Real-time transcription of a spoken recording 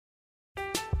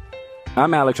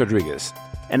I'm Alex Rodriguez.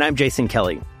 And I'm Jason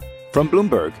Kelly. From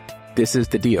Bloomberg, this is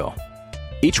The Deal.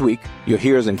 Each week, you'll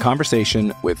hear us in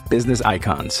conversation with business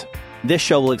icons. This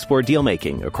show will explore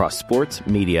deal-making across sports,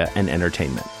 media, and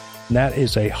entertainment. That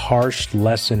is a harsh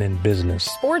lesson in business.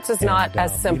 Sports is not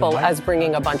as simple as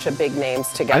bringing a bunch of big names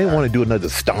together. I didn't want to do another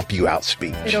stomp you out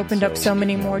speech. It opened up so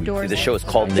many more doors. The show is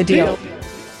called The Deal.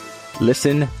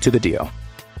 Listen to The Deal.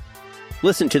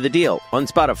 Listen to The Deal on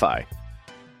Spotify.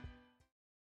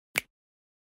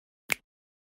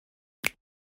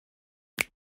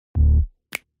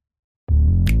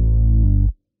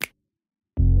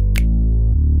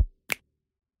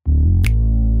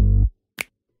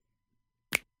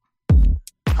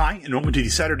 Hi, and welcome to the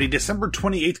Saturday, December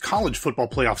 28th College Football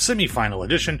Playoff Semifinal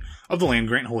edition of the Land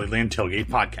Grant Holy Land Tailgate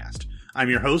Podcast.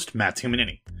 I'm your host, Matt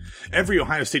Timonini. Every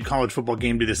Ohio State college football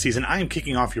game day this season, I am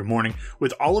kicking off your morning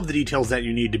with all of the details that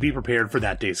you need to be prepared for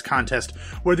that day's contest,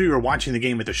 whether you are watching the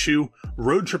game at the Shoe,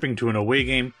 road tripping to an away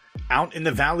game, out in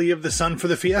the Valley of the Sun for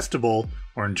the Fiesta Bowl,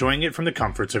 or enjoying it from the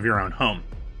comforts of your own home.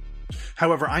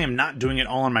 However, I am not doing it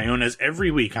all on my own, as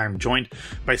every week I am joined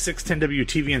by 610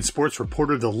 WTV and sports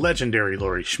reporter, the legendary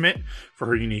Lori Schmidt, for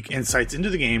her unique insights into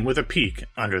the game with a peek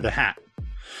under the hat.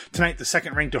 Tonight, the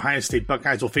second-ranked Ohio State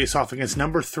Buckeyes will face off against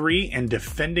number 3 and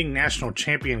defending national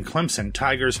champion Clemson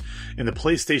Tigers in the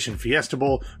PlayStation Fiesta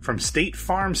Bowl from State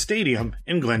Farm Stadium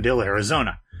in Glendale,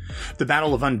 Arizona. The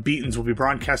Battle of Unbeatens will be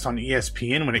broadcast on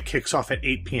ESPN when it kicks off at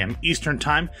 8 p.m. Eastern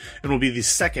Time and will be the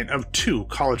second of 2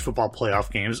 college football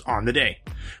playoff games on the day.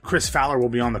 Chris Fowler will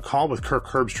be on the call with Kirk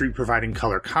Herbstreit providing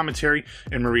color commentary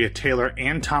and Maria Taylor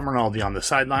and Tom Rinaldi on the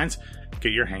sidelines.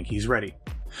 Get your hankies ready.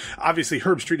 Obviously,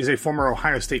 Herbstreit is a former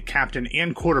Ohio State captain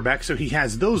and quarterback, so he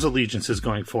has those allegiances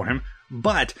going for him,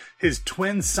 but his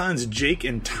twin sons Jake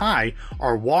and Ty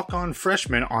are walk-on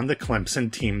freshmen on the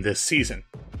Clemson team this season.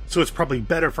 So it's probably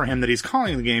better for him that he's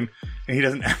calling the game and he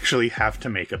doesn't actually have to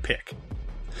make a pick.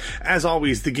 As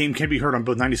always, the game can be heard on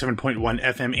both 97.1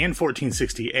 FM and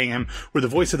 1460 AM, where the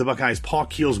voice of the Buckeyes, Paul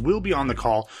Keels, will be on the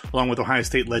call, along with Ohio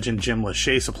State legend Jim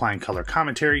Lachey supplying color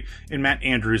commentary and Matt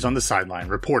Andrews on the sideline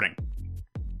reporting.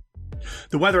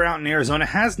 The weather out in Arizona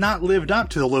has not lived up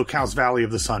to the Locals Valley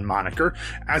of the Sun moniker,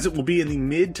 as it will be in the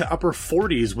mid to upper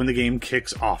 40s when the game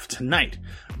kicks off tonight.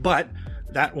 But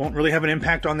that won't really have an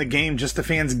impact on the game, just the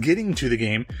fans getting to the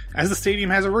game, as the stadium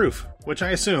has a roof, which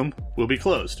I assume will be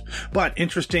closed. But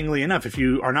interestingly enough, if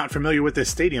you are not familiar with this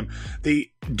stadium,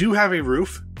 they do have a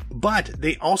roof, but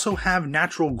they also have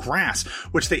natural grass,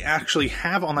 which they actually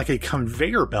have on like a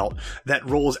conveyor belt that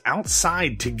rolls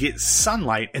outside to get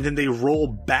sunlight, and then they roll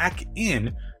back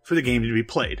in for the game to be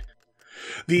played.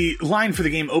 The line for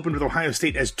the game opened with Ohio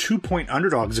State as 2-point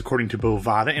underdogs, according to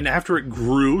Bovada, and after it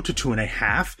grew to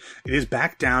 2.5, it is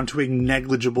back down to a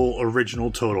negligible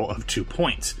original total of 2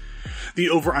 points. The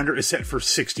over-under is set for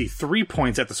 63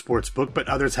 points at the sportsbook, but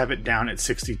others have it down at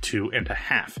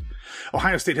 62.5.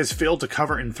 Ohio State has failed to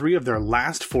cover in 3 of their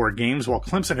last 4 games, while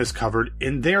Clemson has covered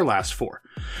in their last 4.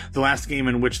 The last game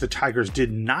in which the Tigers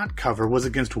did not cover was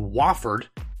against Wofford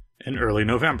in early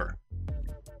November.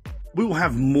 We will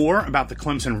have more about the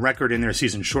Clemson record in their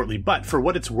season shortly, but for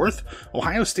what it's worth,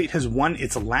 Ohio State has won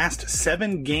its last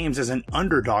 7 games as an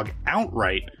underdog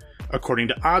outright, according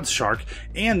to OddsShark,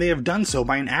 and they have done so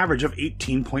by an average of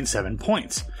 18.7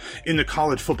 points. In the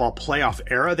college football playoff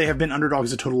era, they have been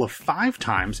underdogs a total of 5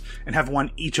 times and have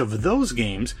won each of those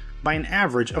games by an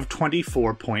average of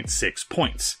 24.6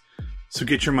 points. So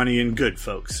get your money in good,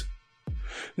 folks.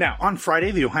 Now, on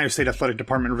Friday, the Ohio State Athletic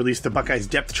Department released the Buckeyes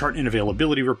depth chart and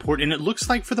availability report, and it looks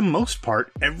like, for the most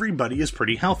part, everybody is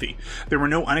pretty healthy. There were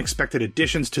no unexpected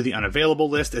additions to the unavailable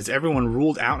list, as everyone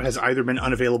ruled out has either been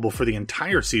unavailable for the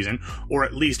entire season, or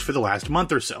at least for the last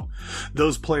month or so.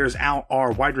 Those players out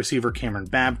are wide receiver Cameron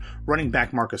Babb, running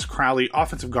back Marcus Crowley,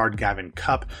 offensive guard Gavin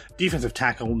Cupp, defensive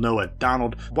tackle Noah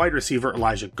Donald, wide receiver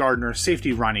Elijah Gardner,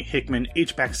 safety Ronnie Hickman,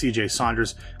 H-back CJ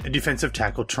Saunders, and defensive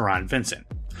tackle Teron Vincent.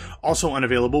 Also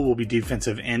unavailable will be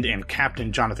defensive end and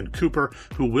captain Jonathan Cooper,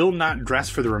 who will not dress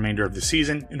for the remainder of the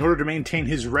season in order to maintain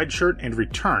his red shirt and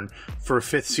return for a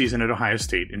 5th season at Ohio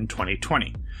State in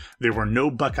 2020. There were no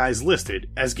Buckeyes listed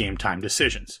as game time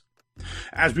decisions.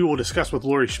 As we will discuss with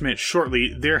Lori Schmidt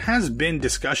shortly, there has been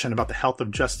discussion about the health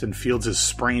of Justin Fields'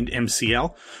 sprained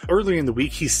MCL. Earlier in the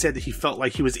week, he said that he felt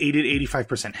like he was 80 to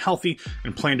 85% healthy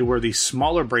and planned to wear the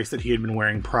smaller brace that he had been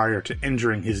wearing prior to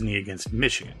injuring his knee against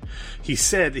Michigan. He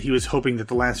said that he was hoping that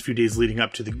the last few days leading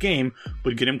up to the game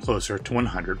would get him closer to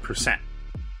 100%.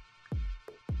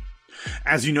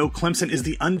 As you know, Clemson is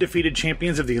the undefeated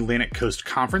champions of the Atlantic Coast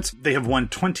Conference. They have won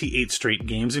 28 straight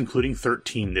games, including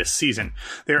 13 this season.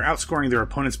 They are outscoring their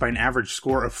opponents by an average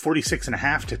score of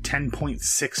 46.5 to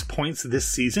 10.6 points this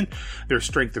season. Their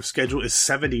strength of schedule is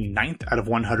 79th out of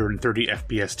 130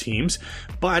 FBS teams,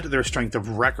 but their strength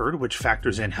of record, which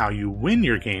factors in how you win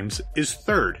your games, is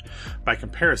 3rd. By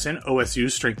comparison,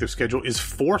 OSU's strength of schedule is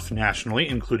 4th nationally,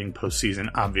 including postseason,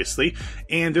 obviously,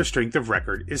 and their strength of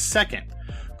record is 2nd.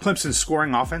 Clemson's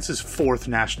scoring offense is 4th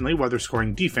nationally, while their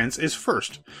scoring defense is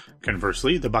 1st.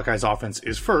 Conversely, the Buckeyes' offense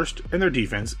is 1st, and their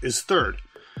defense is 3rd.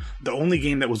 The only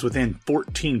game that was within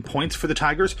 14 points for the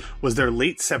Tigers was their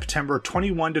late September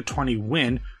 21-20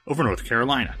 win over North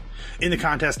Carolina. In the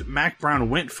contest, Mack Brown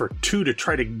went for 2 to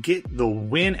try to get the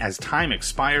win as time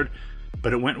expired,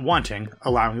 but it went wanting,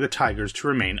 allowing the Tigers to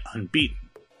remain unbeaten.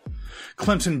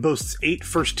 Clemson boasts 8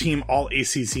 first-team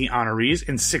All-ACC honorees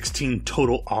and 16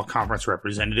 total All-Conference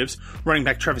representatives. Running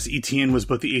back Travis Etienne was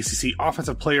both the ACC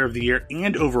Offensive Player of the Year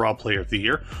and Overall Player of the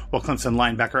Year, while Clemson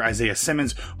linebacker Isaiah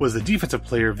Simmons was the Defensive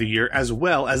Player of the Year as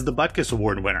well as the Butkus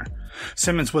Award winner.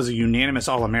 Simmons was a unanimous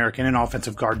All-American, and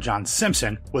offensive guard John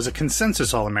Simpson was a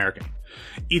consensus All-American.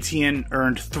 Etienne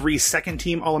earned 3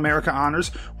 second-team All-America honors,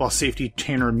 while safety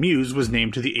Tanner Muse was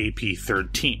named to the AP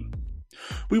third team.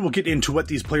 We will get into what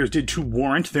these players did to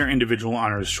warrant their individual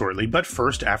honors shortly, but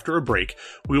first, after a break,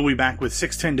 we will be back with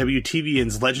 610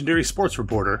 WTVN's legendary sports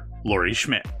reporter, Lori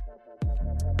Schmidt.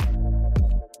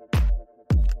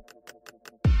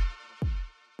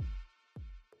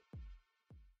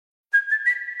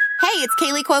 Hey, it's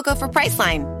Kaylee Cuoco for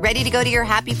Priceline. Ready to go to your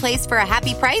happy place for a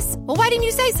happy price? Well, why didn't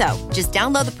you say so? Just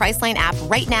download the Priceline app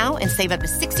right now and save up to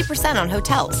 60% on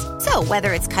hotels. So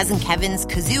whether it's Cousin Kevin's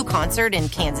Kazoo Concert in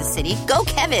Kansas City, go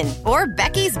Kevin, or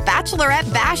Becky's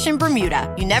Bachelorette Bash in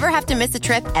Bermuda, you never have to miss a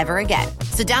trip ever again.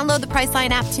 So download the Priceline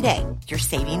app today. Your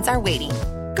savings are waiting.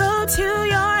 Go to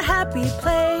your happy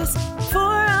place for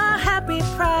a happy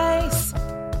price.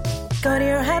 Go to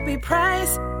your happy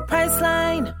price,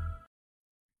 Priceline.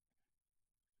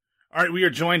 All right, we are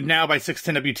joined now by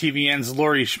 610 WTVN's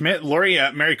Lori Schmidt. Lori,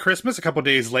 Merry Christmas, a couple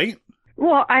days late.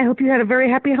 Well, I hope you had a very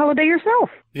happy holiday yourself.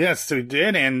 Yes, we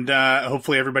did, and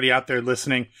hopefully everybody out there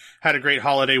listening had a great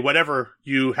holiday, whatever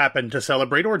you happen to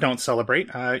celebrate or don't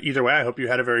celebrate. Either way, I hope you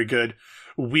had a very good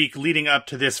week leading up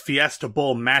to this Fiesta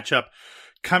Bowl matchup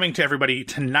coming to everybody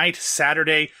tonight,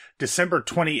 Saturday, December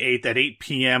 28th at 8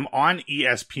 p.m. on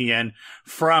ESPN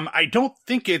from, I don't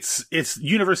think it's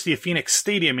University of Phoenix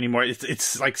Stadium anymore.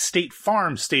 It's like State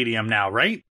Farm Stadium now,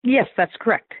 right? Yes, that's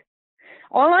correct.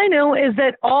 All I know is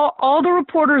that all the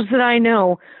reporters that I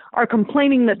know are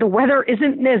complaining that the weather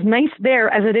isn't as nice there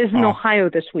as it is in Ohio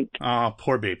this week. Oh,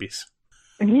 poor babies.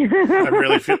 I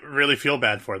really feel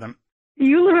bad for them.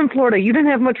 You live in Florida. You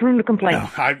didn't have much room to complain. No,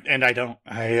 I don't.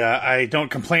 I don't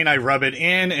complain. I rub it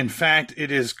in. In fact,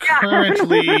 it is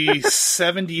currently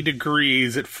 70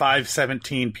 degrees at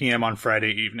 5:17 p.m. on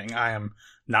Friday evening. I am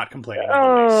not complaining.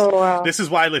 Wow. This is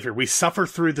why I live here. We suffer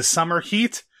through the summer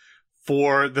heat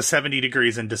for the 70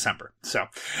 degrees in December. So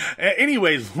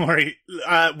anyways, Lori,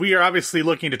 we are obviously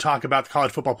looking to talk about the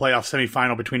college football playoff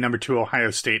semifinal between number 2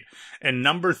 Ohio State and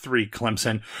number 3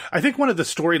 Clemson. I think one of the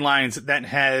storylines that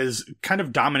has kind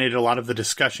of dominated a lot of the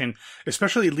discussion,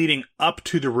 especially leading up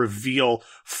to the reveal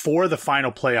for the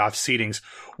final playoff seedings,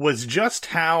 was just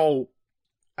how,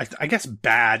 I guess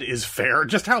bad is fair,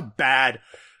 just how bad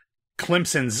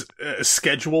Clemson's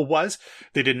schedule was.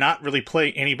 They did not really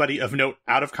play anybody of note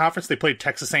out of conference. They played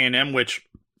Texas A&M, which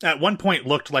at one point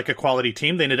looked like a quality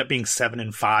team. They ended up being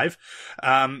 7-5.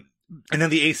 And then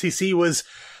the ACC was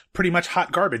pretty much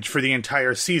hot garbage for the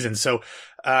entire season. So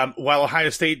while Ohio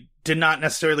State did not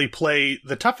necessarily play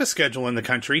the toughest schedule in the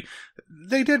country,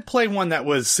 they did play one that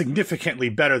was significantly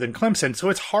better than Clemson. So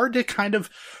it's hard to kind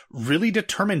of really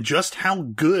determine just how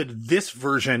good this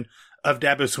version of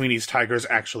Dabo Swinney's Tigers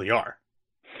actually are.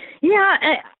 Yeah,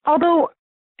 although,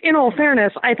 in all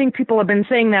fairness, I think people have been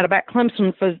saying that about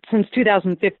Clemson since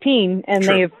 2015, and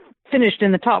True. They have finished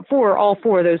in the top 4 all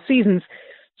 4 of those seasons.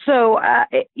 So,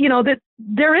 that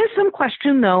there is some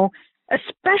question, though,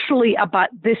 especially about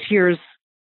this year's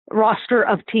roster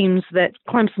of teams that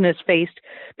Clemson has faced,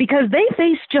 because they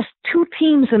faced just 2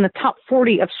 teams in the top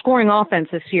 40 of scoring offense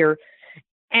this year.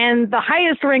 And the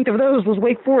highest ranked of those was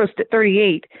Wake Forest at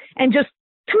 38. And just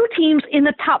 2 teams in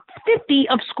the top 50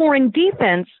 of scoring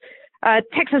defense.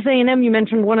 Texas A&M, you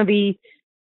mentioned one of the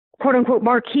quote-unquote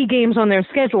marquee games on their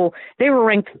schedule. They were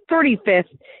ranked 35th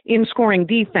in scoring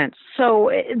defense. So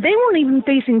they weren't even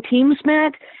facing teams,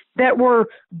 Matt, that were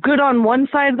good on one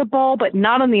side of the ball but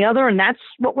not on the other, and that's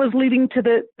what was leading to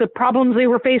the problems they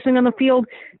were facing on the field.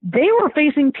 They were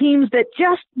facing teams that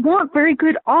just weren't very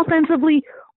good offensively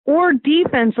or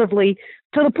defensively,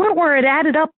 to the point where it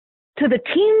added up to the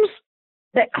teams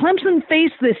that Clemson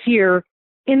faced this year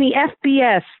in the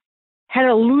FBS had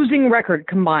a losing record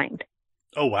combined.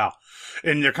 Oh, wow.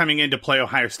 And they're coming in to play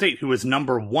Ohio State, who is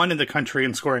number 1 in the country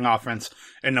in scoring offense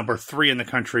and number 3 in the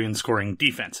country in scoring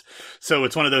defense. So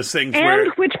it's one of those things where...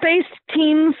 And which faced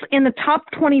teams in the top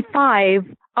 25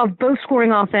 of both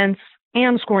scoring offense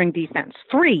and scoring defense.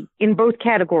 3 in both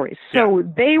categories. So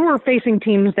They were facing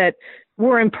teams that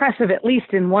were impressive, at least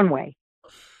in one way.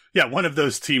 Yeah, one of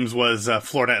those teams was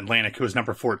Florida Atlantic, who was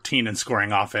number 14 in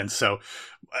scoring offense. So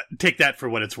take that for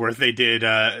what it's worth. They did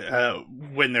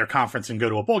win their conference and go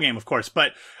to a bowl game, of course,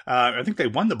 but I think they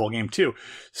won the bowl game too.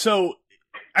 So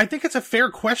I think it's a fair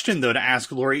question, though, to ask,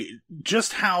 Lori,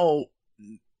 just how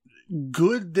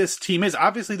good this team is.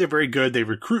 Obviously, they're very good. They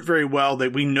recruit very well.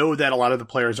 We know that a lot of the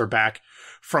players are back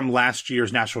from last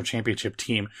year's national championship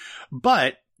team,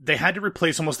 but they had to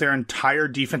replace almost their entire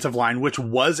defensive line, which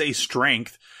was a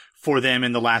strength for them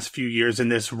in the last few years in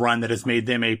this run that has made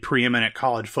them a preeminent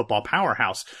college football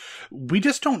powerhouse. We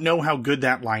just don't know how good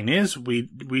that line is. We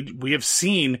have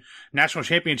seen national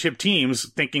championship teams,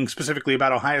 thinking specifically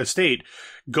about Ohio State,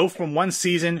 go from one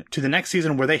season to the next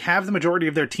season where they have the majority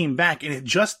of their team back, and it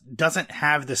just doesn't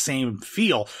have the same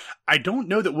feel. I don't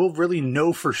know that we'll really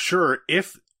know for sure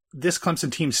if this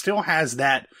Clemson team still has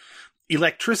that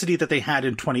electricity that they had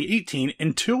in 2018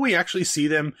 until we actually see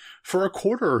them for a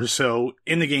quarter or so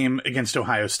in the game against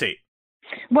Ohio State.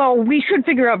 Well, we should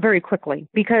figure out very quickly,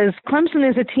 because Clemson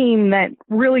is a team that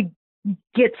really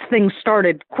gets things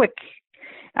started quick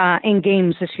in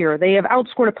games this year. They have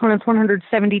outscored opponents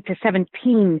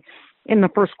 170-17 in the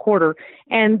first quarter,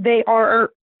 and they are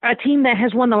a team that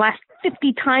has won the last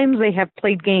 50 times they have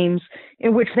played games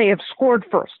in which they have scored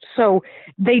first. So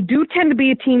they do tend to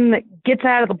be a team that gets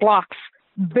out of the blocks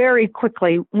very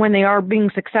quickly when they are being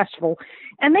successful.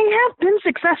 And they have been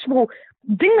successful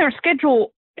doing their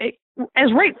schedule,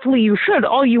 as rightfully you should,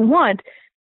 all you want.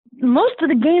 Most of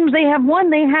the games they have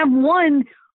won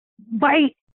by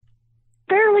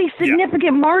fairly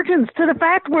significant margins, to the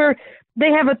fact where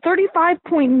they have a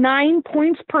 35.9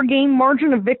 points per game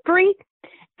margin of victory.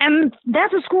 And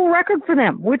that's a school record for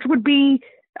them, which would be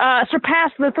surpass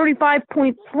the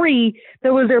 35.3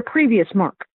 that was their previous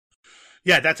mark.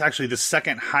 Yeah, that's actually the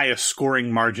second highest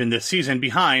scoring margin this season,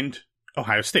 behind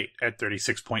Ohio State at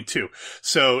 36.2.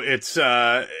 So it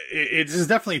is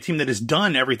definitely a team that has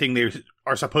done everything they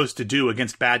are supposed to do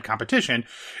against bad competition.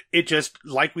 It just,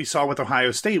 like we saw with Ohio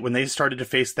State, when they started to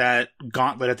face that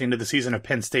gauntlet at the end of the season of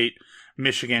Penn State,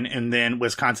 Michigan, and then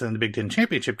Wisconsin in the Big Ten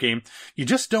championship game, you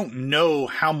just don't know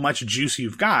how much juice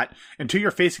you've got until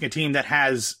you're facing a team that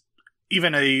has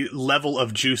even a level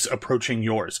of juice approaching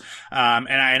yours.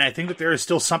 And I think that there is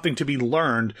still something to be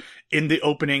learned in the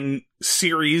opening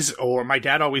series, or my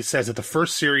dad always says that the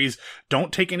first series,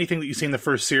 don't take anything that you see in the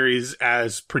first series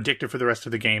as predictive for the rest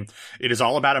of the game. It is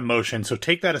all about emotion. So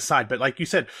take that aside. But like you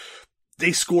said,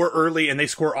 they score early and they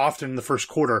score often in the first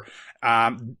quarter.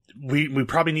 We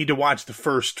probably need to watch the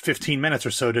first 15 minutes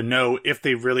or so to know if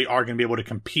they really are going to be able to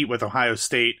compete with Ohio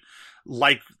State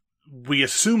like we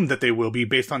assume that they will be,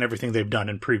 based on everything they've done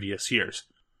in previous years.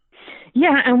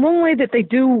 Yeah, and one way that they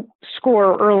do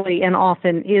score early and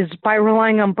often is by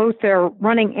relying on both their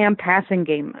running and passing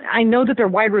game. I know that their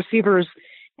wide receivers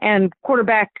and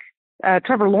quarterback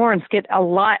Trevor Lawrence get a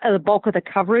lot of the bulk of the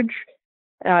coverage.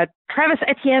 Travis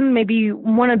Etienne may be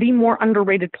one of the more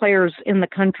underrated players in the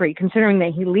country, considering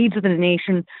that he leads the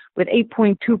nation with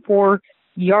 8.24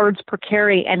 yards per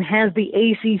carry and has the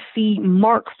ACC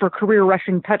mark for career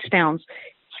rushing touchdowns.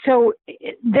 So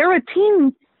they're a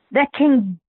team that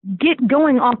can get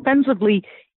going offensively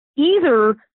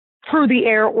either through the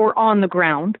air or on the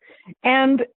ground.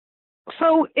 And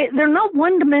so they're not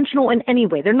one-dimensional in any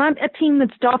way. They're not a team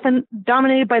that's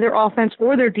dominated by their offense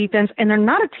or their defense, and they're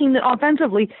not a team that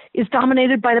offensively is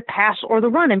dominated by the pass or the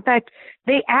run. In fact,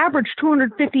 they average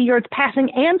 250 yards passing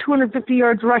and 250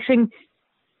 yards rushing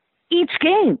each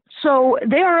game. So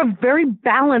they are a very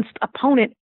balanced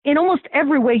opponent in almost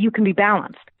every way you can be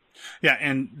balanced. Yeah,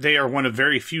 and they are one of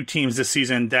very few teams this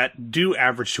season that do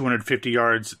average 250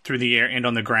 yards through the air and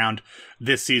on the ground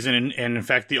this season. And in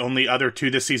fact, the only other two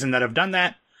this season that have done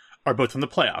that are both in the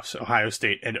playoffs, Ohio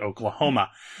State and Oklahoma.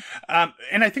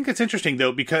 And I think it's interesting,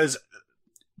 though, because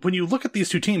when you look at these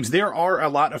two teams, there are a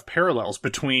lot of parallels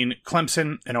between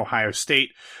Clemson and Ohio State.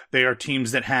 They are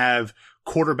teams that have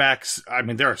quarterbacks. I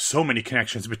mean, there are so many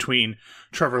connections between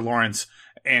Trevor Lawrence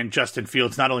and Justin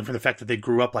Fields, not only from the fact that they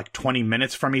grew up like 20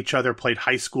 minutes from each other, played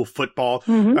high school football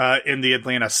in the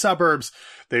Atlanta suburbs.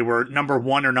 They were number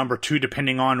 1 or number 2,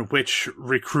 depending on which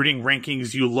recruiting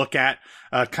rankings you look at,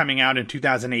 coming out in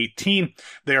 2018.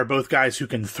 They are both guys who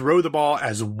can throw the ball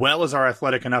as well as are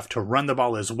athletic enough to run the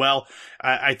ball as well.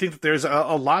 I think that there's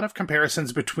a lot of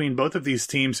comparisons between both of these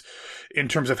teams in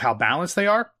terms of how balanced they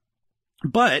are.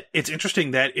 But it's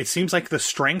interesting that it seems like the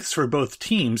strengths for both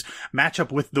teams match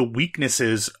up with the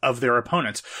weaknesses of their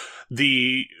opponents.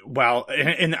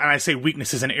 And I say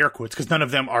weaknesses in air quotes because none of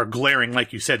them are glaring,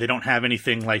 like you said. They don't have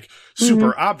anything like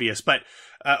super obvious. But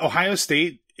Ohio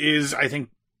State is, I think,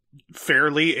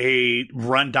 fairly a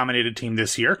run-dominated team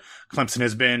this year. Clemson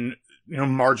has been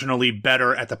marginally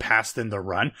better at the pass than the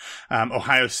run.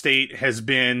 Ohio State has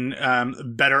been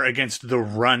better against the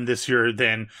run this year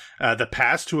than the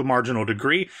pass to a marginal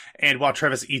degree. And while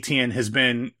Travis Etienne has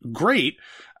been great,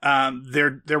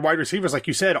 their wide receivers, like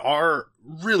you said, are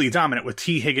really dominant with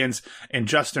T. Higgins and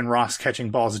Justin Ross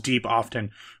catching balls deep often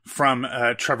from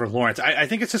Trevor Lawrence. I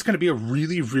think it's just going to be a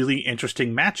really, really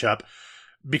interesting matchup,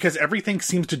 because everything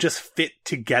seems to just fit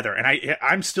together. And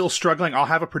I'm still struggling. I'll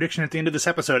have a prediction at the end of this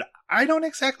episode. I don't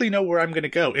exactly know where I'm going to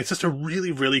go. It's just a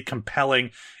really, really compelling,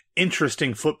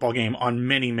 interesting football game on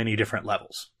many, many different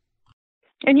levels.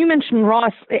 And you mentioned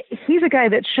Ross. He's a guy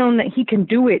that's shown that he can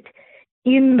do it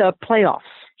in the playoffs.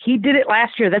 He did it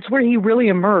last year. That's where he really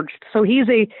emerged. So he's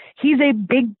a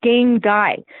big game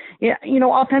guy. Yeah,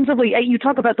 offensively, you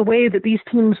talk about the way that these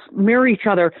teams mirror each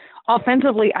other.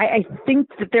 Offensively, I think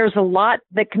that there's a lot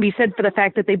that can be said for the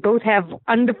fact that they both have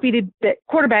undefeated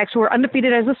quarterbacks who are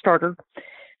undefeated as a starter,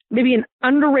 maybe an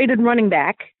underrated running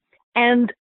back,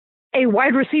 and a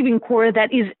wide receiving core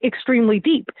that is extremely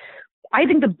deep. I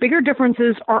think the bigger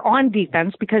differences are on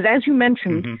defense because, as you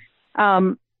mentioned,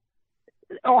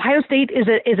 Ohio State is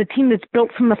a team that's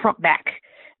built from the front back.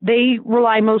 They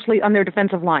rely mostly on their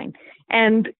defensive line.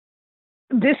 And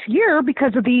this year,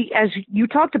 because of as you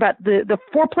talked about, the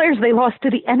 4 players they lost to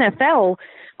the NFL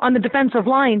on the defensive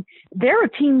line, they're a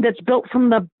team that's built from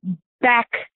the back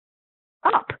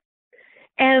up.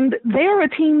 And they're a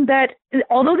team that,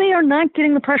 although they are not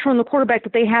getting the pressure on the quarterback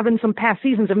that they have in some past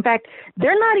seasons, in fact,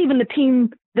 they're not even the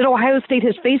team that Ohio State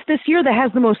has faced this year that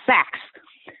has the most sacks.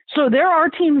 So there are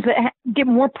teams that get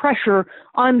more pressure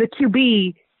on the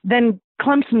QB than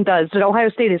Clemson does, that Ohio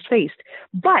State has faced.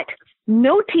 But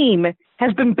no team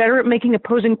has been better at making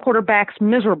opposing quarterbacks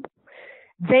miserable.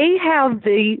 They have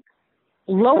the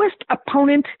lowest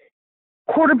opponent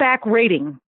quarterback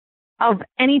rating of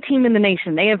any team in the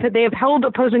nation. They have held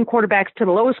opposing quarterbacks to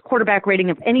the lowest quarterback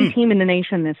rating of any team in the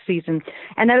nation this season.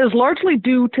 And that is largely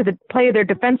due to the play of their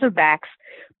defensive backs.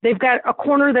 They've got a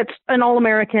corner that's an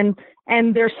All-American,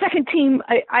 and their second team,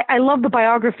 I love the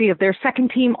biography of their second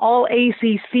team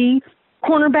All-ACC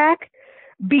cornerback,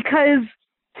 because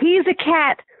he's a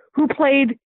cat who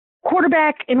played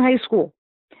quarterback in high school.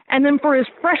 And then for his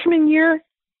freshman year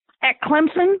at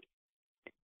Clemson,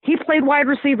 he played wide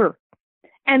receiver.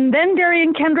 And then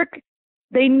Darian Kendrick,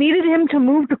 they needed him to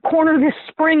move to corner this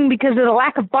spring because of the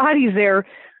lack of bodies there.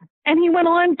 And he went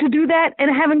on to do that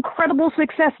and have incredible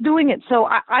success doing it. So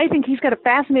I think he's got a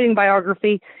fascinating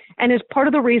biography and is part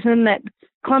of the reason that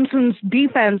Clemson's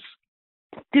defense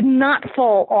did not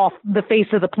fall off the face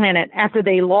of the planet after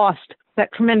they lost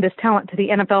that tremendous talent to the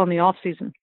NFL in the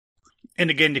offseason. And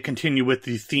again, to continue with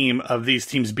the theme of these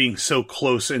teams being so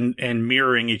close and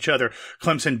mirroring each other,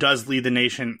 Clemson does lead the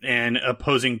nation in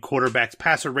opposing quarterbacks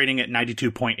passer rating at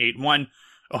 92.81.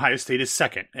 Ohio State is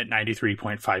second at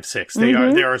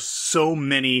 93.56. There are so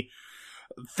many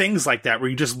things like that where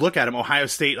you just look at them. Ohio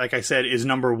State, like I said, is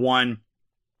number 1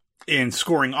 in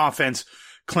scoring offense.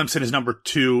 Clemson is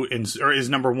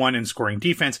number 1 in scoring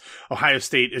defense. Ohio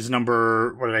State is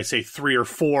number, 3 or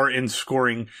 4 in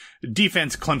scoring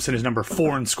defense. Clemson is number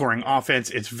 4 in scoring offense.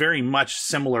 It's very much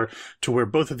similar to where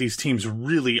both of these teams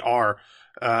really are.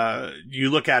 You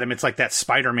look at them, it's like that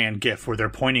Spider-Man gif where they're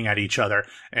pointing at each other,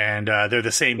 and they're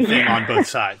the same thing on both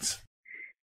sides.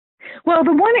 Well,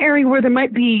 the one area where there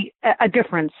might be a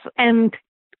difference, and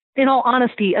in all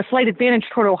honesty, a slight advantage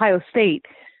toward Ohio State,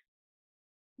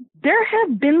 there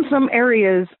have been some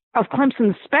areas of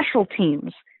Clemson's special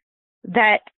teams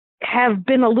that have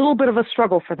been a little bit of a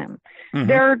struggle for them.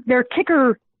 Mm-hmm. Their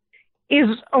kicker is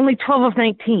only 12 of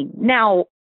 19. Now,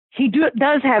 he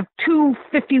does have 2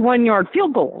 51-yard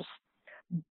field goals,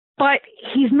 but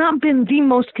he's not been the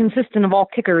most consistent of all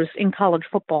kickers in college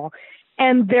football.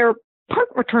 And their punt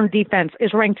return defense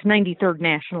is ranked 93rd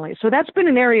nationally. So that's been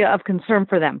an area of concern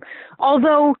for them.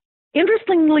 Although,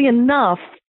 interestingly enough,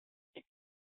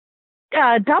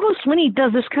 Dabo Swinney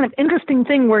does this kind of interesting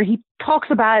thing where he talks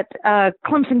about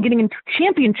Clemson getting into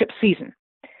championship season.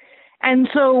 And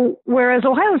so whereas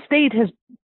Ohio State has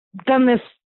done this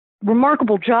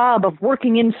remarkable job of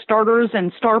working in starters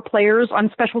and star players on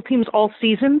special teams all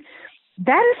season,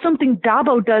 that is something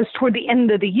Dabo does toward the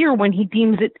end of the year when he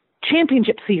deems it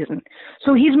championship season.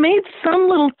 So he's made some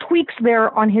little tweaks there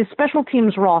on his special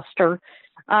teams roster.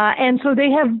 And so they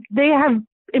have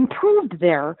improved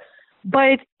there.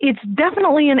 But it's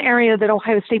definitely an area that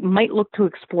Ohio State might look to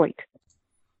exploit.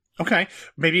 Okay.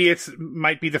 Maybe it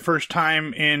might be the first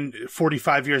time in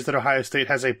 45 years that Ohio State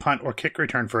has a punt or kick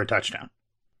return for a touchdown.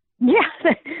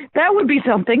 Yeah, that would be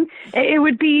something. It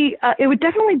would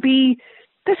definitely be,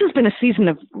 this has been a season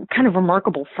of kind of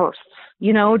remarkable firsts,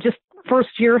 just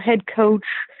first-year head coach,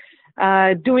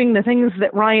 doing the things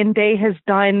that Ryan Day has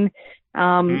done,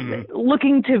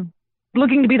 looking to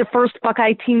be the first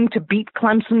Buckeye team to beat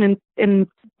Clemson, and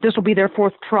this will be their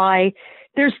fourth try.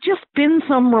 There's just been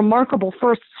some remarkable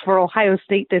firsts for Ohio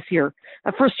State this year.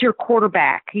 A first-year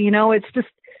quarterback, it's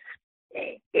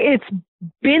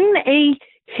been a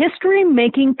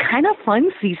history-making kind of fun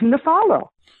season to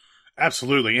follow.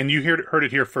 Absolutely. And you heard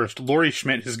it here first. Laurie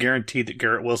Schmidt has guaranteed that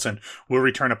Garrett Wilson will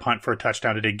return a punt for a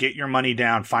touchdown today. Get your money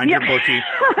down. Find your bookie.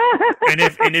 and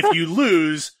if you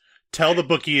lose, tell the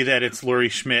bookie that it's Laurie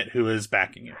Schmidt who is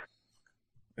backing you.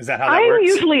 Is that how that works?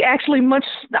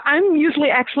 I'm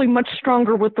usually actually much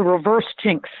stronger with the reverse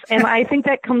jinx, and I think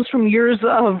that comes from years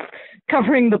of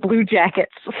covering the Blue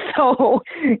Jackets. So,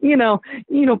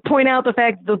 point out the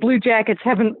fact that the Blue Jackets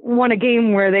haven't won a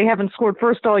game where they haven't scored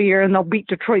first all year, and they'll beat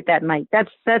Detroit that night.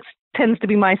 That's tends to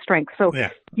be my strength. So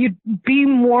you'd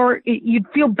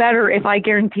feel better if I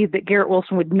guaranteed that Garrett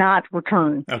Wilson would not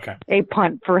return a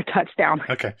punt for a touchdown.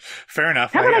 Okay, fair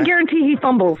enough. How about I guarantee he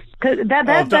fumbles? Because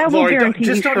that will guarantee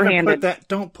he's sure-handed.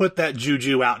 Don't put that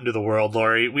juju out into the world,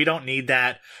 Lori. We don't need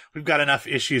that. We've got enough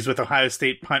issues with Ohio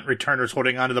State punt returners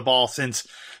holding onto the ball since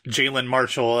Jalen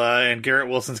Marshall, and Garrett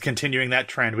Wilson's continuing that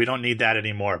trend. We don't need that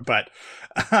anymore. But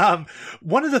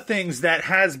one of the things that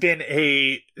has been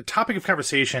a topic of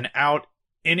conversation out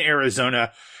in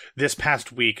Arizona this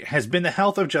past week has been the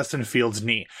health of Justin Fields'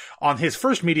 knee. On his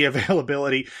first media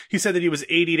availability, he said that he was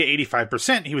 80 to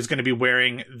 85%. He was going to be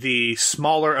wearing the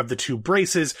smaller of the two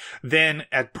braces. Then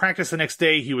at practice the next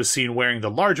day, he was seen wearing the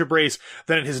larger brace.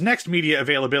 Then at his next media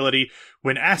availability,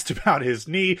 when asked about his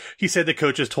knee, he said the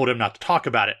coaches told him not to talk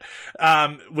about it,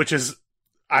 which is,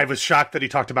 I was shocked that he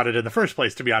talked about it in the first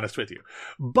place, to be honest with you.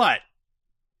 But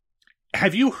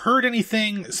have you heard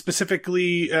anything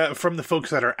specifically from the folks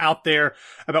that are out there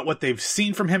about what they've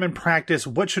seen from him in practice?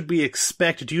 What should we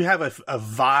expect? Do you have a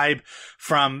vibe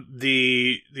from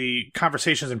the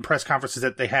conversations and press conferences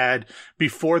that they had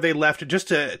before they left, just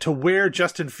to where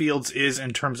Justin Fields is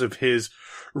in terms of his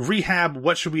rehab?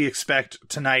 What should we expect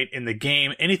tonight in the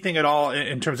game? Anything at all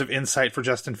in terms of insight for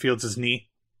Justin Fields' knee?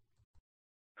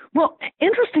 Well,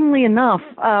 interestingly enough,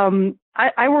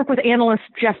 I work with analyst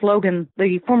Jeff Logan,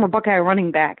 the former Buckeye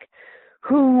running back,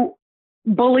 who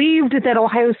believed that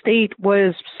Ohio State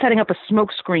was setting up a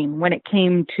smokescreen when it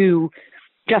came to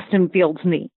Justin Fields'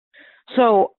 knee.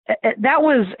 So that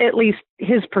was at least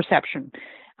his perception.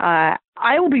 I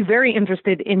will be very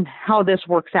interested in how this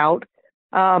works out,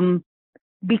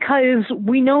 because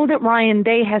we know that Ryan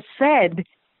Day has said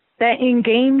that in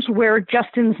games where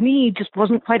Justin's knee just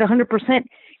wasn't quite 100%,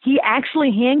 he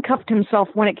actually handcuffed himself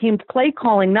when it came to play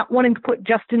calling, not wanting to put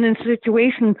Justin in a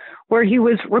situation where he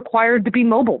was required to be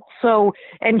mobile. So,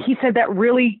 and he said that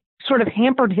really sort of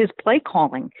hampered his play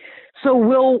calling. So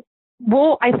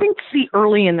we'll I think see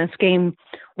early in this game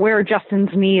where Justin's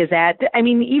knee is at. I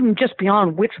mean, even just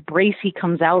beyond which brace he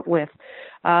comes out with.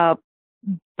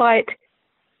 But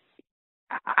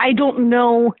I don't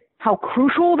know how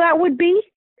crucial that would be,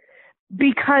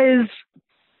 because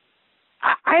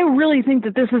I really think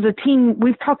that this is a team,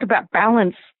 we've talked about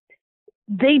balance.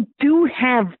 They do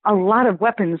have a lot of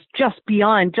weapons just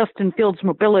beyond Justin Fields'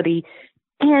 mobility.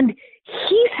 And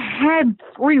he's had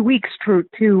 3 weeks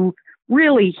to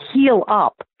really heal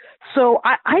up. So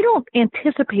I don't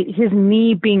anticipate his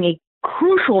knee being a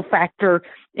crucial factor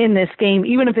in this game,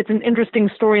 even if it's an interesting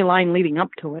storyline leading up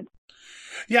to it.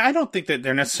 Yeah, I don't think that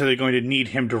they're necessarily going to need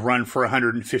him to run for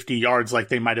 150 yards like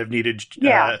they might have needed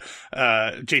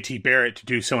JT Barrett to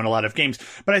do so in a lot of games.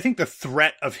 But I think the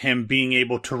threat of him being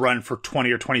able to run for 20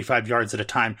 or 25 yards at a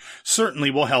time certainly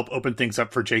will help open things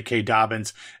up for J.K.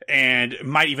 Dobbins, and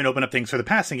might even open up things for the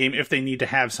passing game if they need to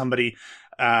have somebody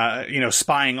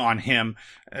spying on him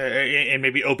and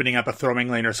maybe opening up a throwing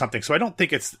lane or something. So I don't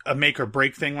think it's a make or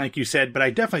break thing, like you said, but I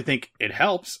definitely think it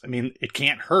helps. I mean, it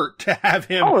can't hurt to have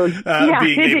him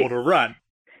being able to run.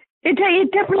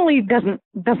 It definitely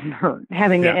doesn't hurt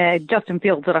having Justin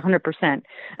Fields at 100%,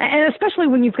 and especially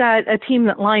when you've got a team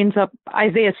that lines up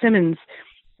Isaiah Simmons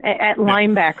at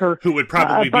linebacker, who would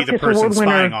probably be the person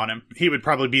spying on him. He would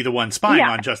probably be the one spying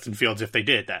on Justin Fields if they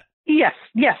did that. Yes,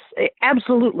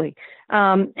 absolutely.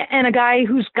 And a guy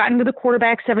who's gotten to the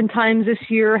quarterback 7 times this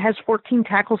year, has 14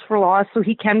 tackles for loss, so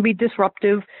he can be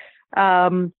disruptive.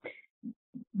 But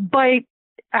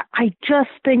I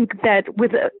just think that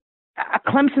with a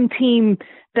Clemson team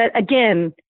that,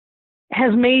 again,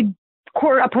 has made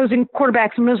opposing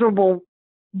quarterbacks miserable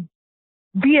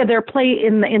via their play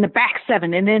in the back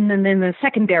 7 and then in the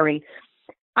secondary,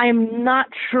 I am not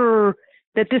sure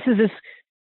that this is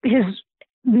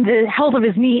the health of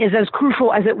his knee is as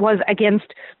crucial as it was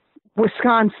against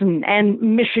Wisconsin and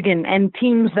Michigan and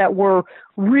teams that were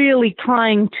really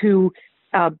trying to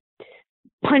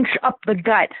punch up the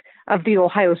gut of the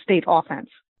Ohio State offense.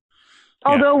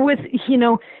 Yeah. Although with,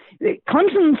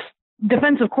 Clemson's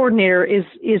defensive coordinator is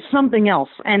something else,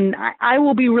 and I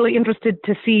will be really interested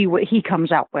to see what he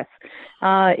comes out with.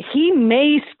 He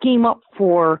may scheme up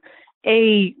for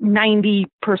a 90%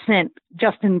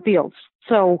 Justin Fields.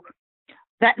 So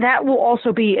that will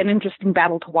also be an interesting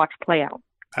battle to watch play out.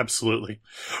 Absolutely.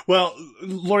 Well,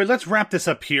 Lori, let's wrap this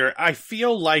up here. I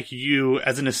feel like you,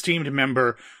 as an esteemed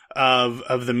member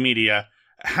of the media,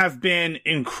 have been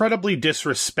incredibly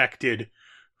disrespected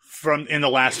in the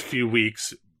last few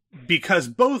weeks, because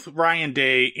both Ryan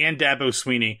Day and Dabo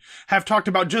Swinney have talked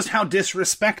about just how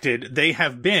disrespected they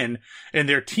have been and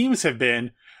their teams have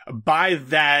been by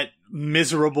that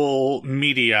miserable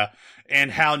media,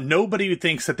 and how nobody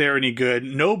thinks that they're any good.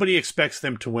 Nobody expects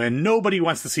them to win. Nobody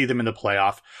wants to see them in the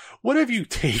playoff. What have you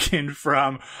taken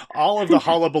from all of the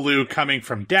hullabaloo coming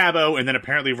from Dabo? And then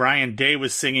apparently Ryan Day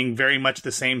was singing very much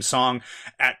the same song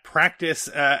at practice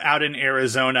out in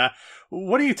Arizona.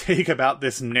 What do you take about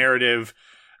this narrative,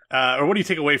 or what do you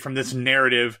take away from this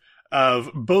narrative of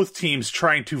both teams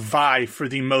trying to vie for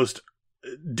the most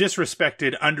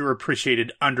disrespected,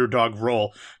 underappreciated underdog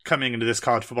role coming into this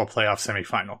college football playoff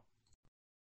semifinal?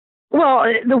 Well,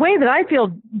 the way that I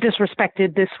feel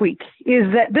disrespected this week is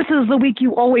that this is the week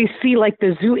you always see like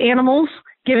the zoo animals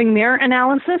giving their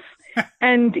analysis.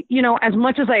 And, as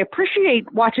much as I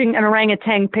appreciate watching an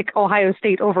orangutan pick Ohio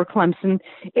State over Clemson,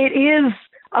 it is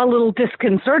a little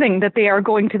disconcerting that they are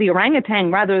going to the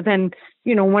orangutan rather than,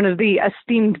 one of the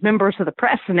esteemed members of the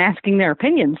press and asking their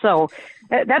opinion. So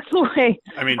that's the way.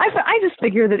 I mean, I just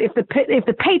figure that if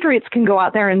the Patriots can go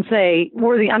out there and say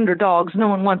we're the underdogs, no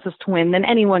one wants us to win, then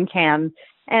anyone can.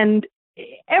 And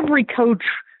every coach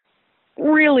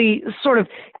really sort of,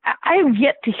 I have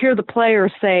yet to hear the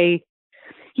players say,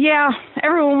 yeah,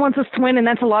 everyone wants us to win, and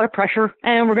that's a lot of pressure,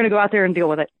 and we're going to go out there and deal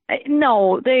with it.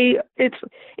 No,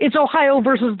 it's Ohio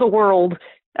versus the world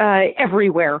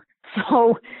everywhere.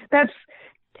 So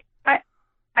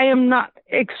I am not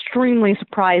extremely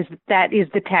surprised that is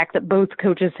the tack that both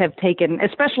coaches have taken,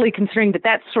 especially considering that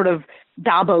that's sort of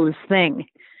Dabo's thing.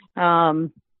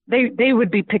 They would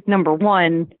be picked number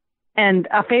 1 and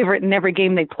a favorite in every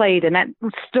game they played, and that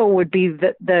still would be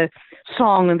the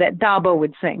song that Dabo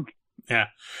would sing. Yeah.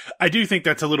 I do think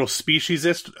that's a little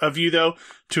speciesist of you, though,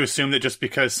 to assume that just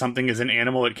because something is an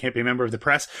animal, it can't be a member of the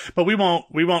press. But we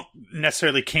won't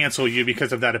necessarily cancel you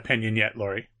because of that opinion yet,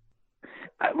 Lori.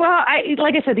 Well,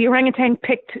 like I said, the orangutan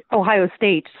picked Ohio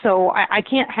State, so I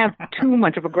can't have too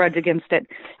much of a grudge against it.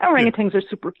 Orangutans are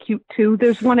super cute, too.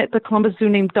 There's one at the Columbus Zoo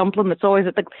named Dumplin' that's always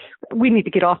at the... We need to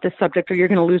get off this subject or you're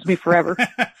going to lose me forever.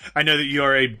 I know that you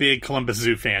are a big Columbus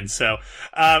Zoo fan, so...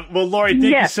 well, Lori,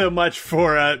 thank you so much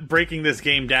for breaking this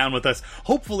game down with us.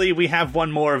 Hopefully we have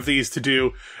one more of these to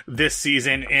do this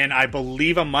season in, I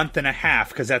believe, a month and a half,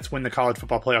 because that's when the College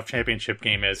Football Playoff Championship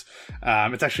game is.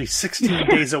 It's actually 16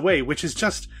 days away, which is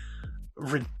just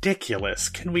ridiculous.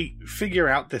 Can we figure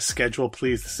out this schedule,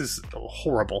 please? This is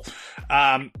horrible.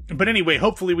 But anyway,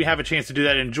 hopefully we have a chance to do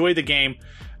that. Enjoy the game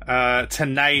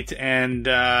tonight, and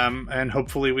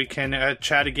hopefully we can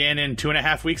chat again in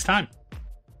 2.5 weeks' time.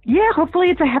 Yeah, hopefully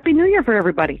it's a Happy New Year for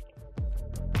everybody.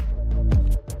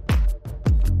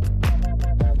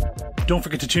 Don't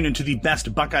forget to tune into the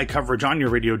best Buckeye coverage on your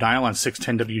radio dial on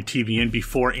 610 WTVN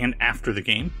before and after the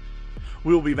game.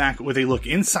 We will be back with a look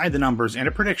inside the numbers and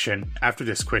a prediction after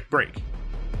this quick break.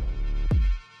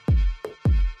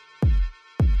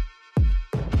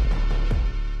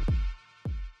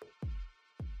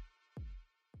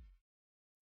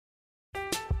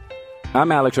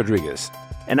 I'm Alex Rodriguez.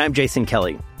 And I'm Jason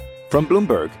Kelly. From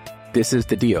Bloomberg, this is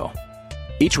The Deal.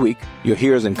 Each week, you'll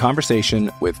hear us in conversation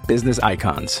with business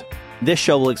icons. This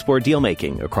show will explore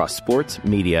deal-making across sports,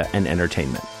 media, and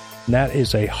entertainment. And that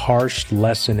is a harsh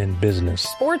lesson in business.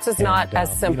 Sports is not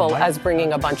as simple as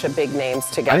bringing a bunch of big names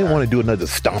together. I didn't want to do another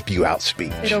stomp you out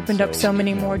speech. It opened up so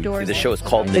many more doors. The show is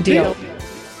called The Deal.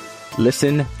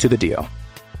 Listen to The Deal.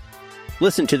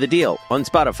 Listen to The Deal on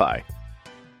Spotify.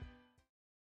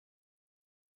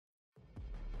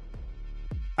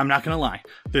 I'm not going to lie,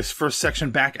 this first section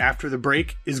back after the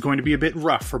break is going to be a bit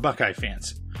rough for Buckeye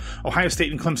fans. Ohio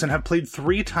State and Clemson have played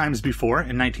 3 times before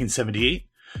in 1978,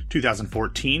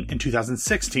 2014, and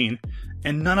 2016,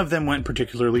 and none of them went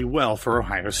particularly well for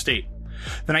Ohio State.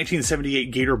 The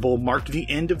 1978 Gator Bowl marked the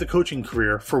end of the coaching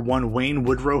career for one Wayne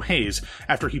Woodrow Hayes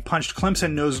after he punched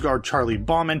Clemson nose guard Charlie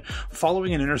Bauman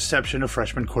following an interception of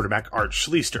freshman quarterback Art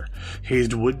Schlichter.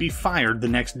 Hayes would be fired the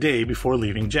next day before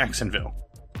leaving Jacksonville.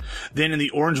 Then in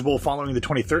the Orange Bowl following the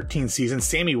 2013 season,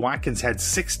 Sammy Watkins had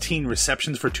 16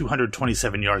 receptions for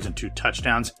 227 yards and 2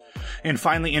 touchdowns. And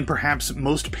finally, and perhaps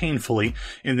most painfully,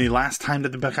 in the last time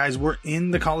that the Buckeyes were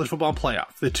in the college football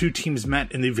playoff, the two teams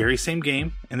met in the very same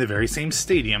game, in the very same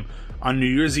stadium, on New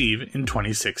Year's Eve in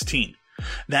 2016.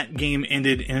 That game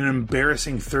ended in an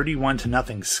embarrassing 31-0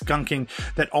 skunking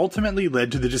that ultimately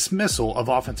led to the dismissal of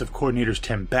offensive coordinators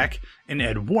Tim Beck and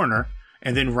Ed Warner,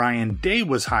 and then Ryan Day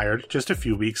was hired just a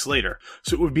few weeks later.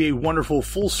 So it would be a wonderful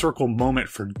full circle moment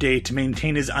for Day to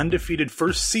maintain his undefeated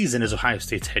first season as Ohio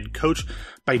State's head coach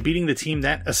by beating the team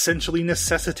that essentially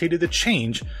necessitated the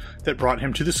change that brought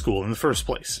him to the school in the first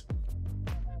place.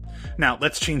 Now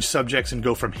let's change subjects and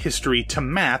go from history to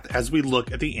math as we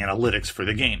look at the analytics for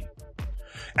the game.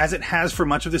 As it has for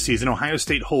much of the season, Ohio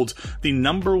State holds the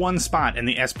number 1 spot in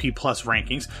the SP Plus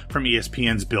rankings from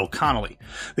ESPN's Bill Connolly.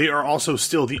 They are also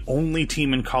still the only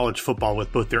team in college football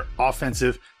with both their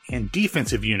offensive and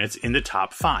defensive units in the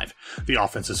top 5. The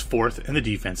offense is 4th and the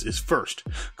defense is 1st.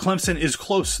 Clemson is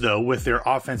close, though, with their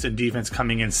offense and defense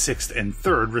coming in 6th and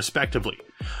 3rd, respectively.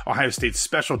 Ohio State's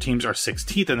special teams are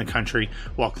 16th in the country,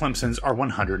 while Clemson's are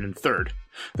 103rd.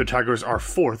 The Tigers are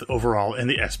 4th overall in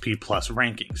the SP Plus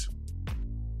rankings.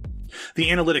 The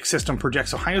analytics system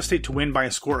projects Ohio State to win by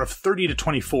a score of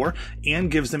 30-24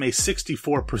 and gives them a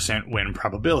 64% win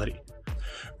probability.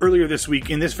 Earlier this week,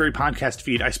 in this very podcast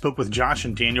feed, I spoke with Josh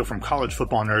and Daniel from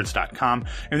collegefootballnerds.com,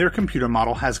 and their computer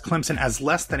model has Clemson as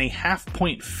less than a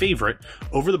half-point favorite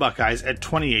over the Buckeyes at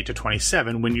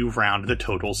 28-27 when you round the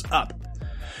totals up.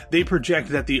 They project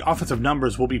that the offensive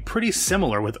numbers will be pretty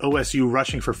similar, with OSU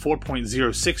rushing for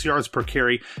 4.06 yards per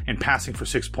carry and passing for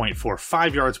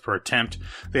 6.45 yards per attempt.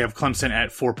 They have Clemson at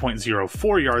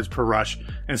 4.04 yards per rush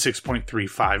and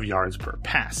 6.35 yards per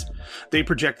pass. They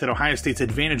project that Ohio State's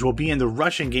advantage will be in the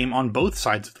rushing game on both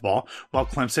sides of the ball, while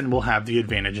Clemson will have the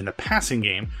advantage in the passing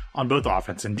game on both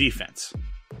offense and defense.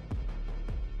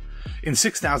 In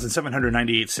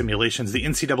 6,798 simulations, the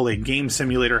NCAA Game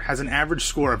Simulator has an average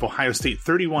score of Ohio State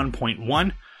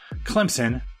 31.1,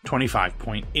 Clemson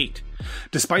 25.8.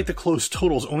 Despite the close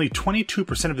totals, only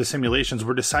 22% of the simulations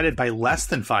were decided by less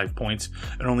than 5 points,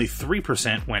 and only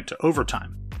 3% went to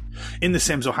overtime. In the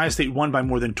Sims, Ohio State won by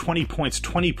more than 20 points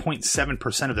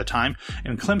 20.7% of the time,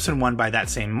 and Clemson won by that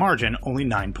same margin only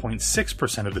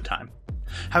 9.6% of the time.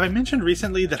 Have I mentioned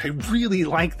recently that I really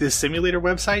like this simulator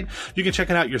website? You can check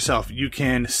it out yourself. You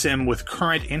can sim with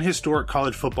current and historic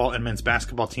college football and men's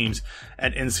basketball teams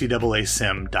at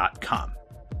ncaasim.com.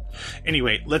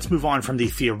 Anyway, let's move on from the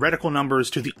theoretical numbers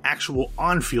to the actual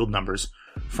on-field numbers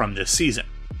from this season.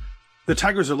 The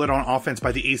Tigers are led on offense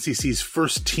by the ACC's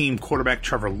first-team quarterback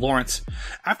Trevor Lawrence.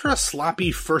 After a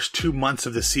sloppy first 2 months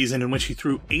of the season in which he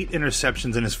threw 8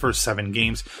 interceptions in his first 7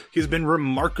 games, he has been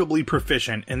remarkably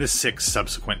proficient in the 6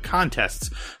 subsequent contests,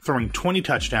 throwing 20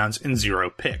 touchdowns and 0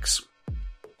 picks.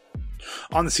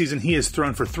 On the season, he has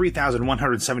thrown for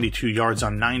 3,172 yards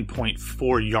on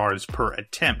 9.4 yards per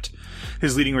attempt.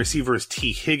 His leading receiver is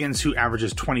T. Higgins, who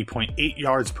averages 20.8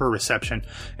 yards per reception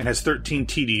and has 13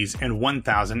 TDs and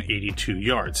 1,082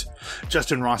 yards.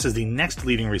 Justin Ross is the next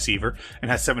leading receiver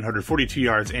and has 742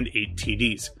 yards and 8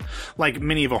 TDs. Like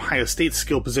many of Ohio State's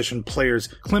skill position players,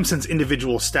 Clemson's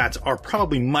individual stats are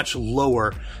probably much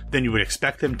lower than you would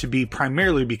expect them to be,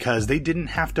 primarily because they didn't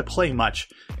have to play much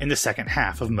in the second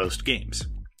half of most games.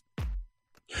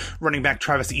 Running back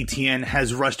Travis Etienne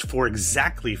has rushed for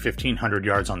exactly 1,500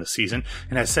 yards on the season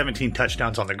and has 17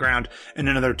 touchdowns on the ground and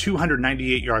another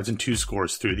 298 yards and 2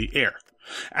 scores through the air.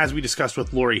 As we discussed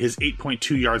with Lori, his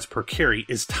 8.2 yards per carry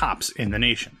is tops in the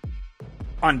nation.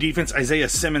 On defense, Isaiah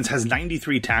Simmons has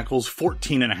 93 tackles,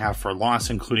 14.5 for loss,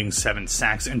 including 7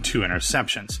 sacks and 2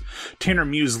 interceptions. Tanner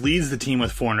Muse leads the team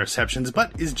with 4 interceptions,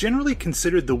 but is generally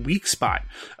considered the weak spot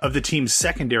of the team's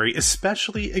secondary,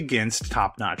 especially against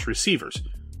top-notch receivers.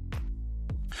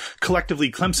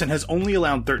 Collectively, Clemson has only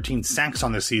allowed 13 sacks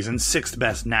on the season, 6th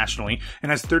best nationally,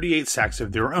 and has 38 sacks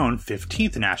of their own,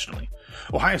 15th nationally.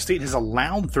 Ohio State has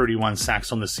allowed 31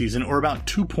 sacks on the season, or about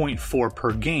 2.4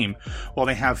 per game, while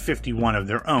they have 51 of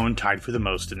their own, tied for the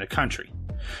most in the country.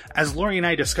 As Lori and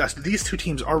I discussed, these two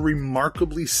teams are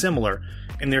remarkably similar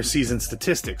in their season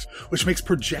statistics, which makes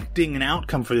projecting an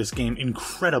outcome for this game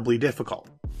incredibly difficult.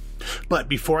 But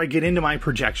before I get into my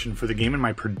projection for the game and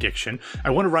my prediction,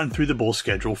 I want to run through the bowl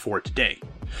schedule for today.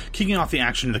 Kicking off the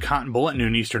action in the Cotton Bowl at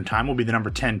noon Eastern Time will be the number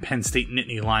 10 Penn State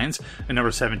Nittany Lions and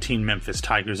number 17 Memphis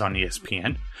Tigers on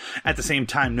ESPN. At the same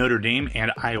time, Notre Dame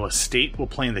and Iowa State will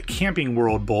play in the Camping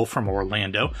World Bowl from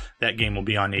Orlando. That game will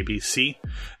be on ABC.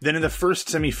 Then in the first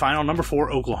semifinal, number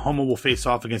 4 Oklahoma will face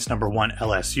off against number 1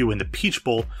 LSU in the Peach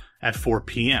Bowl at 4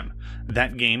 p.m.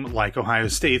 That game, like Ohio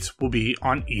State's, will be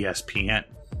on ESPN.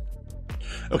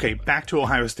 Okay, back to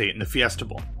Ohio State and the Fiesta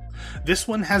Bowl. This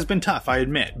one has been tough, I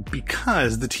admit,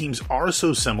 because the teams are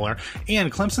so similar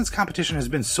and Clemson's competition has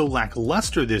been so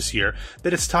lackluster this year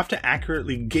that it's tough to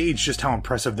accurately gauge just how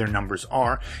impressive their numbers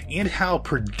are and how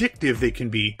predictive they can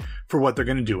be for what they're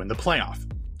going to do in the playoff.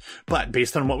 But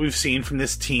based on what we've seen from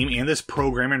this team and this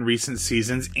program in recent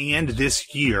seasons and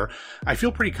this year, I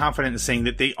feel pretty confident in saying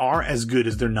that they are as good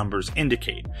as their numbers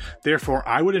indicate. Therefore,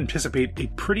 I would anticipate a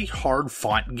pretty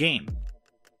hard-fought game.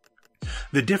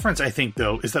 The difference, I think,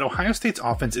 though, is that Ohio State's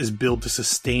offense is built to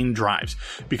sustain drives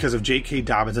because of J.K.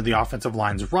 Dobbins and the offensive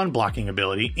line's run blocking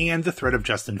ability and the threat of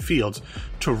Justin Fields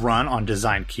to run on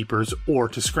design keepers or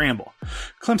to scramble.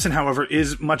 Clemson, however,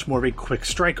 is much more of a quick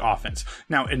strike offense.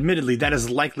 Now, admittedly, that is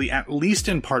likely at least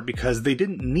in part because they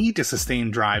didn't need to sustain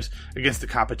drives against the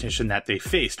competition that they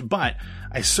faced, but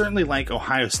I certainly like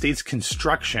Ohio State's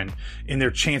construction in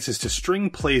their chances to string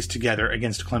plays together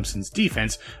against Clemson's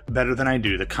defense better than I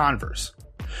do the converse.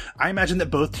 I imagine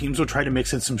that both teams will try to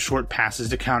mix in some short passes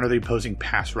to counter the opposing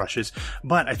pass rushes,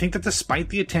 but I think that despite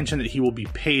the attention that he will be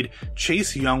paid,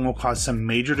 Chase Young will cause some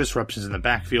major disruptions in the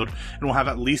backfield and will have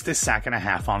at least a sack and a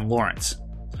half on Lawrence.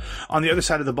 On the other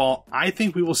side of the ball, I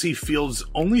think we will see Fields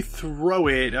only throw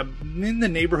it in the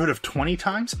neighborhood of 20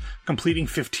 times, completing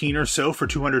 15 or so for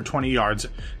 220 yards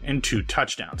and 2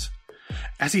 touchdowns.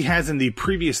 As he has in the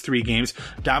previous 3 games,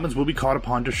 Dobbins will be called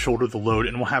upon to shoulder the load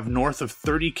and will have north of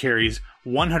 30 carries,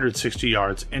 160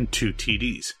 yards, and 2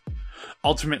 TDs.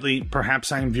 Ultimately,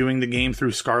 perhaps I am viewing the game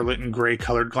through scarlet and gray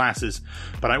colored glasses,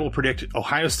 but I will predict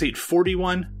Ohio State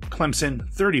 41, Clemson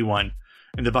 31,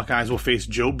 and the Buckeyes will face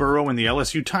Joe Burrow and the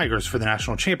LSU Tigers for the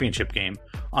national championship game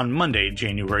on Monday,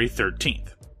 January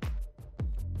 13th.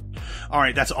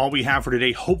 Alright, that's all we have for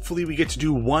today. Hopefully we get to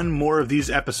do one more of these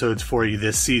episodes for you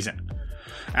this season.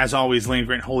 As always, Land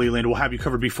Grant Holy Land will have you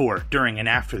covered before, during, and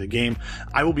after the game.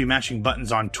 I will be matching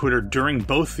buttons on Twitter during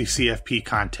both the CFP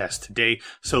contests today,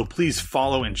 so please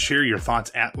follow and share your thoughts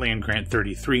at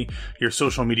LandGrant33, your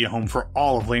social media home for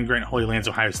all of Land Grant Holy Land's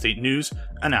Ohio State news,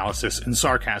 analysis, and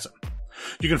sarcasm.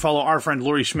 You can follow our friend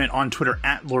Lori Schmidt on Twitter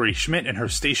at Lori Schmidt and her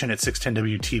station at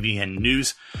 610 WTVN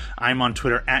News. I'm on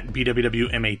Twitter at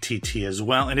BWWMATT as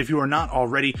well. And if you are not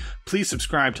already, please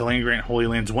subscribe to Land Grant Holy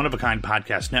Land's one-of-a-kind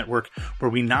podcast network,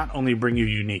 where we not only bring you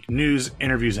unique news,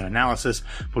 interviews, and analysis,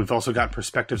 but we've also got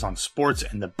perspectives on sports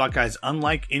and the Buckeyes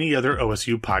unlike any other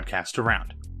OSU podcast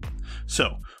around.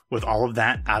 So, with all of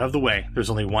that out of the way, there's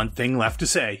only one thing left to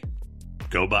say.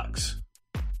 Go Bucks.